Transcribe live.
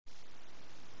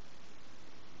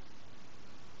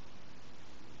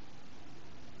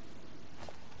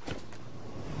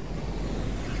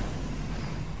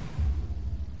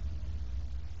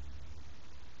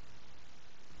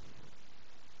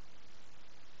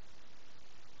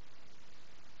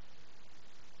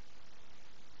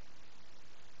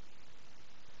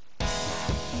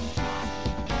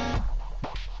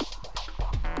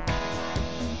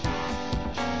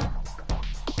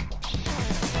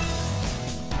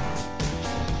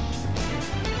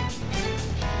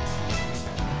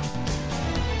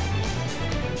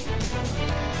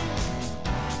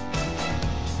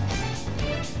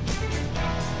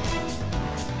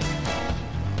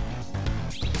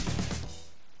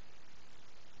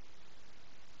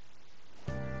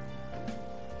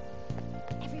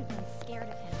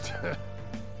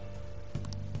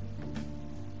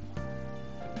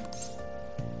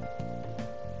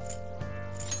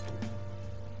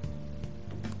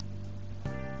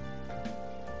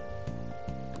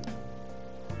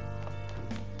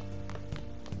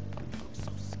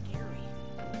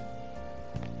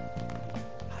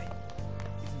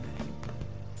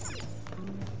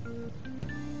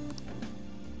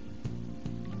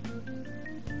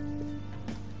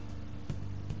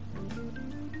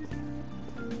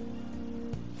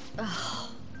Oh,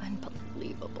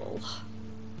 unbelievable.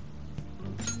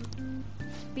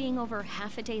 Being over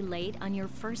half a day late on your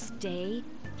first day?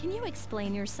 Can you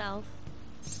explain yourself?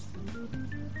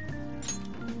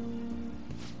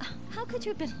 How could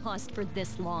you have been lost for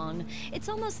this long? It's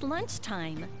almost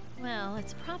lunchtime. Well,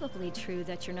 it's probably true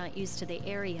that you're not used to the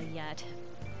area yet,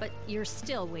 but you're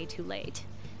still way too late.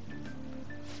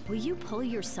 Will you pull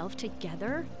yourself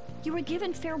together? You were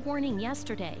given fair warning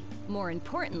yesterday. More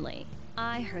importantly,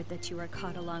 I heard that you were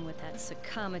caught along with that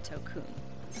Sakamoto-kun.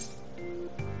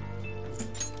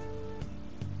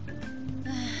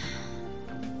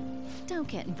 Don't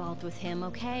get involved with him,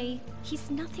 okay?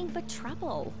 He's nothing but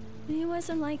trouble. He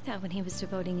wasn't like that when he was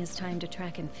devoting his time to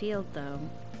track and field, though.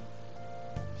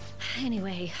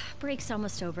 Anyway, break's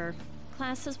almost over.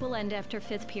 Classes will end after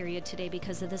 5th period today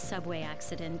because of the subway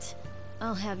accident.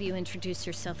 I'll have you introduce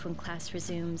yourself when class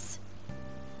resumes.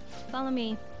 Follow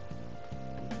me.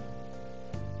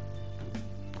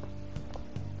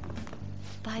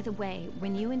 By the way,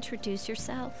 when you introduce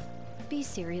yourself, be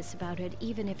serious about it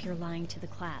even if you're lying to the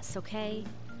class, okay?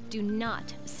 Do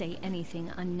not say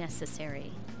anything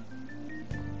unnecessary.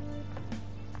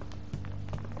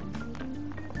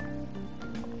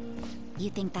 You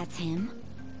think that's him?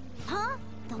 Huh?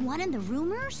 The one in the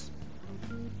rumors?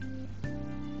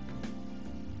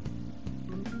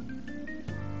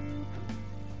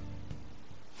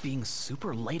 Being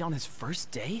super late on his first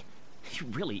day? He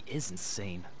really is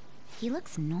insane. He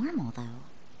looks normal, though.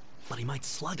 But he might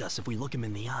slug us if we look him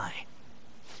in the eye.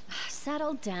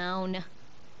 Settle down.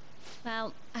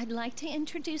 Well, I'd like to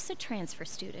introduce a transfer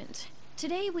student.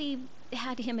 Today we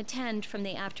had him attend from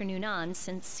the afternoon on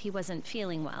since he wasn't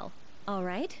feeling well. All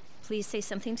right, please say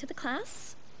something to the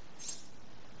class.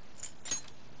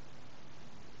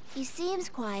 He seems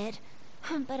quiet,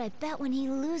 but I bet when he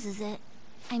loses it...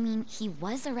 I mean, he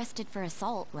was arrested for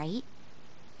assault, right?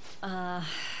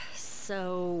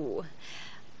 So...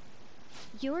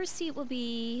 Your seat will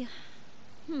be...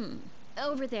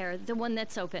 over there, the one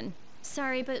that's open.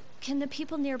 Sorry, but can the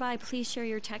people nearby please share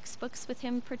your textbooks with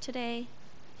him for today?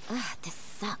 Ugh, this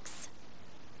sucks.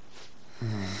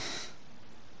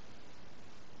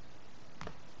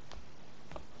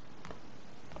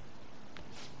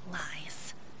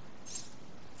 Lies.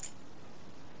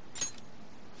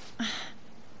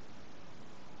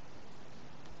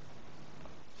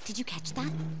 Did you catch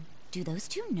that? Do those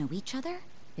two know each other?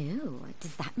 Ew,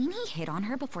 does that mean he hit on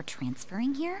her before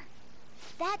transferring here?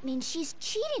 That means she's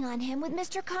cheating on him with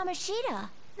Mr. Kamoshida.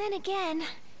 Then again,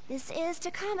 this is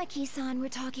Takamaki-san we're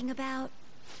talking about.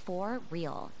 For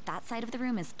real, that side of the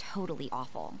room is totally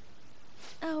awful.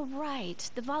 Oh, right.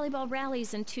 The volleyball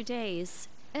rally's in 2 days.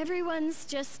 Everyone's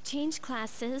just changed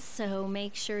classes, so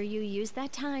make sure you use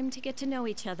that time to get to know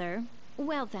each other.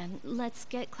 Well then, let's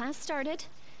get class started.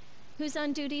 Who's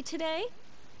on duty today?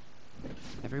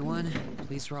 Everyone,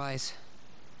 please rise.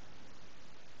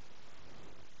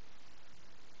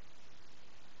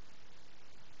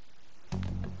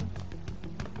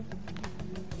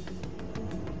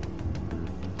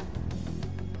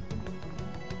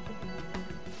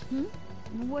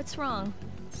 What's wrong?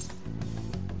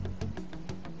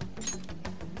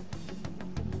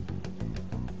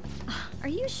 Are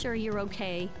you sure you're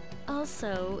okay?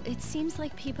 Also, it seems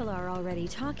like people are already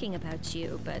talking about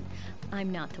you, but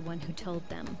I'm not the one who told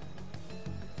them.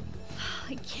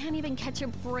 I can't even catch a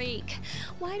break.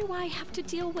 Why do I have to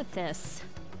deal with this?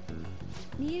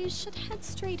 You should head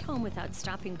straight home without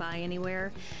stopping by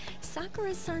anywhere.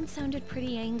 Sakura-san sounded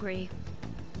pretty angry.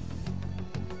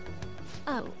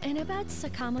 Oh, and about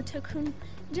Sakamoto-kun,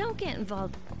 don't get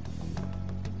involved.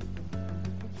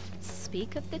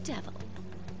 Speak of the devil.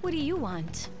 What do you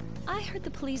want? I heard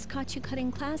the police caught you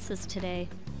cutting classes today.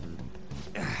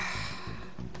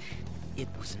 It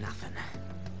was nothing.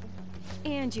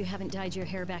 And you haven't dyed your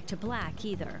hair back to black,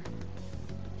 either.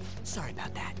 Sorry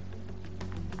about that.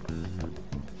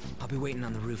 I'll be waiting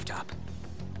on the rooftop.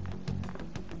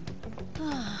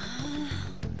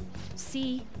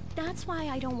 See? That's why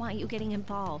I don't want you getting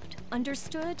involved.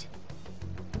 Understood?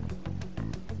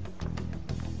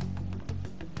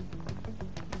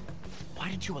 Why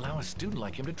did you allow a student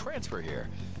like him to transfer here?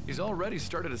 He's already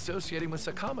started associating with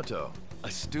Sakamoto. A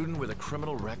student with a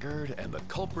criminal record and the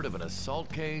culprit of an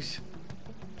assault case?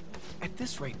 At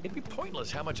this rate, it'd be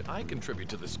pointless how much I contribute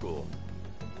to the school.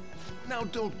 Now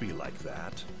don't be like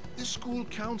that. This school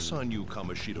counts on you,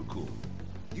 Kamoshida-kun.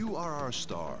 You are our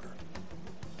star.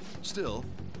 Still,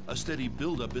 a steady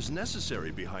buildup is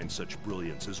necessary behind such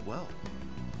brilliance as well.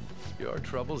 Your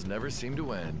troubles never seem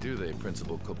to end, do they,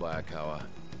 Principal Kobayakawa?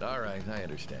 All right, I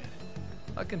understand.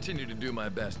 I'll continue to do my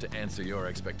best to answer your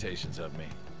expectations of me.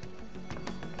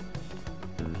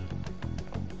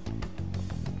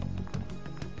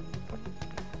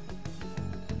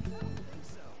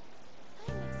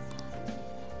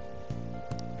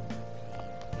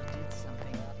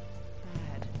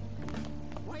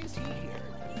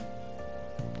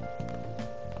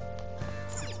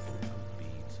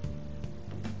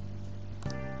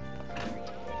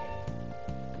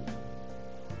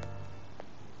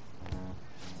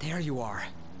 There you are.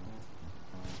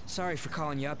 Sorry for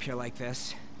calling you up here like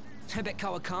this. I bet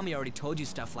Kawakami already told you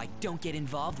stuff like, don't get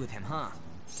involved with him, huh?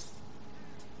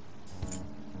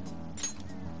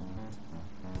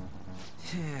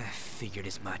 Figured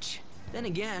as much. Then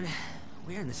again,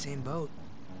 we're in the same boat.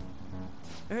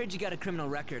 I heard you got a criminal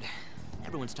record.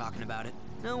 Everyone's talking about it.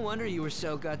 No wonder you were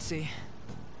so gutsy.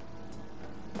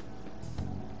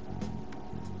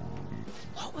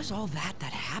 What was all that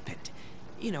happened?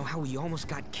 You know, how we almost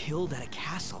got killed at a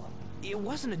castle. It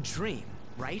wasn't a dream,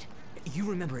 right? You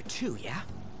remember it too, yeah?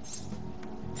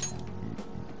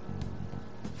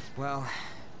 Well,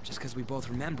 just because we both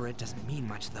remember it doesn't mean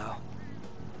much, though.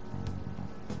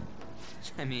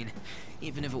 I mean,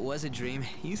 even if it was a dream,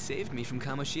 you saved me from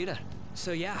Kamoshida.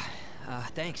 So yeah,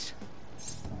 thanks.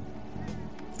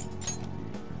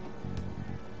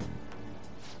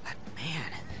 That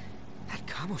man, that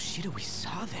Kamoshida we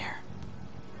saw there.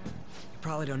 You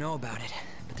probably don't know about it,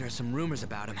 but there are some rumors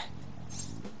about him.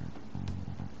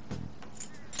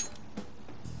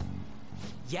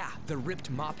 Yeah, the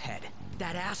ripped mophead.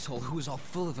 That asshole who was all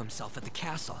full of himself at the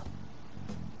castle.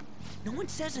 No one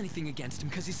says anything against him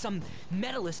because he's some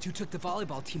medalist who took the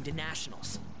volleyball team to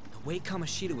nationals. The way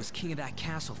Kamoshida was king of that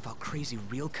castle felt crazy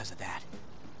real because of that.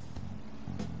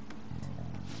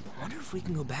 I wonder if we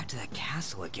can go back to that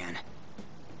castle again.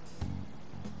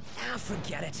 Ah,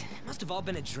 forget it. It must have all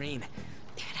been a dream.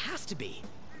 It has to be.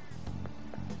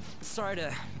 Sorry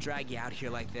to drag you out here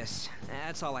like this.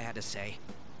 That's all I had to say.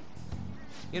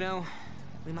 You know,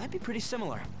 we might be pretty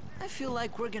similar. I feel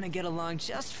like we're gonna get along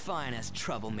just fine as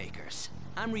troublemakers.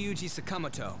 I'm Ryuji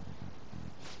Sakamoto.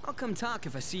 I'll come talk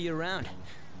if I see you around.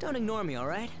 Don't ignore me,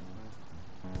 alright?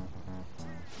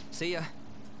 See ya.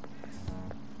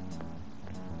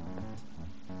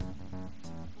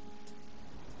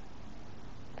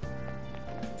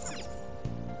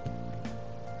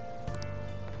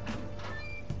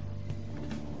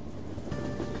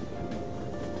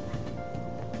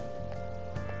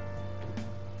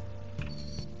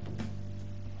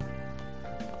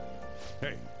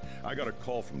 Hey, I got a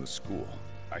call from the school.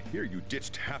 I hear you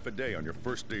ditched half a day on your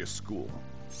first day of school.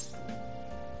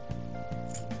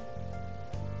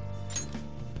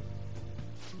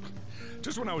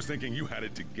 Just when I was thinking you had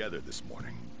it together this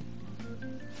morning.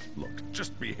 Look,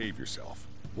 just behave yourself.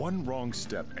 One wrong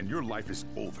step and your life is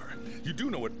over. You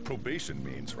do know what probation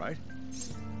means, right?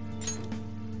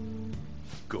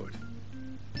 Good.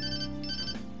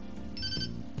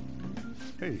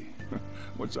 Hey,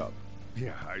 what's up?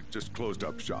 Yeah, I just closed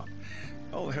up shop.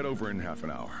 I'll head over in half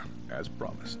an hour, as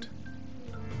promised.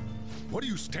 What are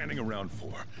you standing around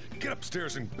for? Get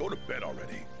upstairs and go to bed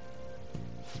already.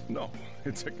 No,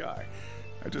 it's a guy.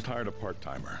 I just hired a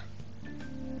part-timer.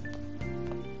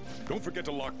 Don't forget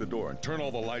to lock the door and turn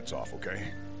all the lights off,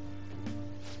 okay?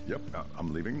 Yep,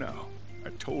 I'm leaving now. I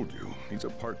told you, he's a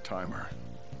part-timer.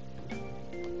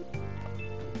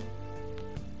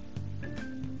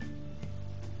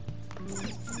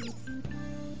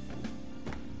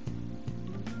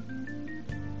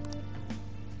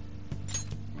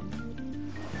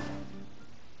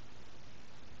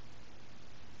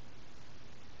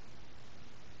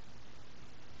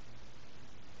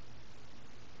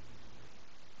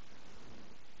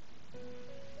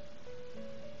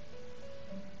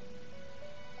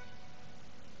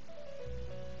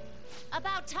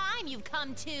 About time you've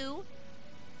come to.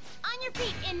 On your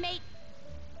feet, inmate.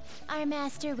 Our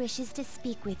master wishes to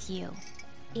speak with you.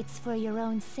 It's for your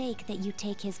own sake that you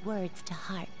take his words to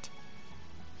heart.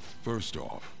 First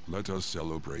off, let us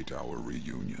celebrate our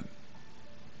reunion.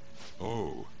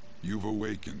 Oh, you've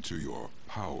awakened to your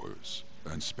powers,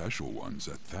 and special ones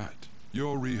at that.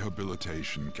 Your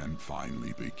rehabilitation can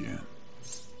finally begin.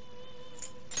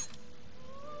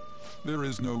 There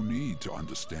is no need to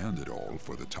understand it all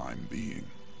for the time being.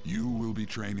 You will be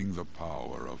training the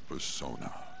power of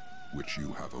persona, which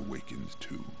you have awakened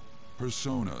to.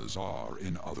 Personas are,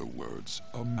 in other words,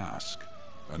 a mask,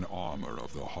 an armor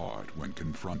of the heart when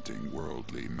confronting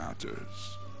worldly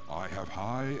matters. I have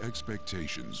high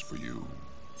expectations for you.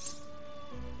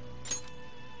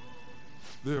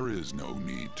 There is no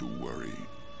need to worry.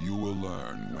 You will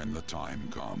learn when the time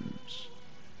comes.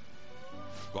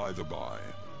 By the by,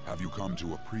 have you come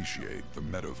to appreciate the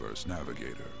Metaverse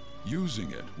Navigator?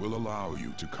 Using it will allow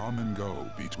you to come and go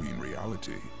between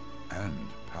reality and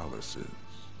palaces.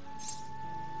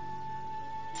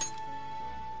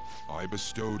 I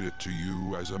bestowed it to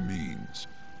you as a means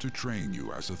to train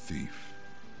you as a thief.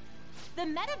 The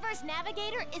Metaverse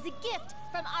Navigator is a gift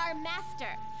from our master.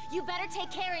 You better take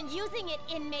care in using it,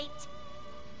 inmate.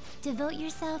 Devote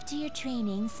yourself to your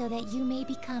training so that you may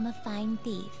become a fine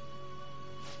thief.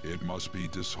 It must be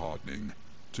disheartening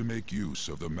to make use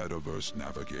of the Metaverse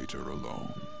Navigator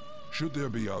alone. Should there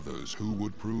be others who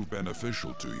would prove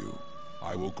beneficial to you,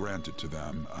 I will grant it to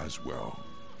them as well.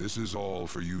 This is all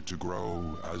for you to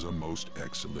grow as a most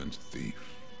excellent thief.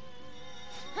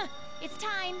 It's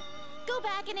time. Go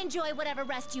back and enjoy whatever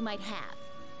rest you might have.